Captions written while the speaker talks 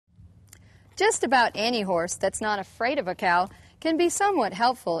Just about any horse that's not afraid of a cow can be somewhat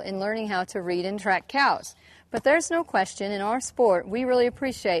helpful in learning how to read and track cows. But there's no question in our sport we really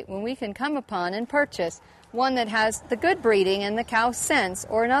appreciate when we can come upon and purchase one that has the good breeding and the cow sense,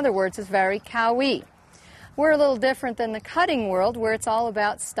 or in other words, is very cowy. We're a little different than the cutting world, where it's all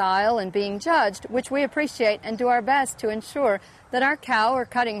about style and being judged, which we appreciate and do our best to ensure that our cow or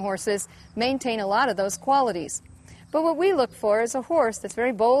cutting horses maintain a lot of those qualities. But what we look for is a horse that's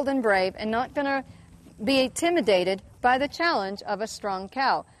very bold and brave and not going to be intimidated by the challenge of a strong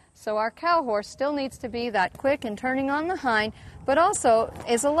cow. So our cow horse still needs to be that quick and turning on the hind, but also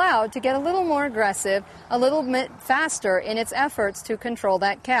is allowed to get a little more aggressive, a little bit faster in its efforts to control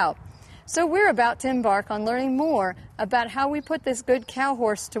that cow. So we're about to embark on learning more about how we put this good cow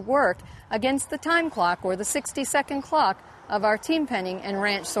horse to work against the time clock, or the 60-second clock, of our team penning and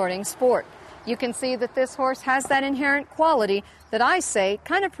ranch sorting sport. You can see that this horse has that inherent quality that I say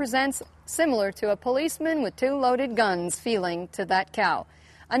kind of presents similar to a policeman with 2 loaded guns feeling to that cow.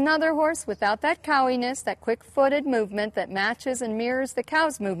 Another horse without that cowiness, that quick-footed movement that matches and mirrors the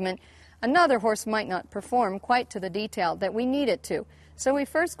cow's movement, another horse might not perform quite to the detail that we need it to. So we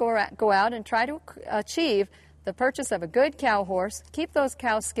first go out and try to achieve the purchase of a good cow horse, keep those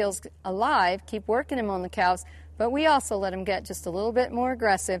cow skills alive, keep working them on the cows, but we also let them get just a little bit more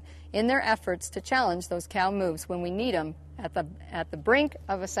aggressive in their efforts to challenge those cow moves when we need them at the brink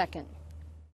of a second.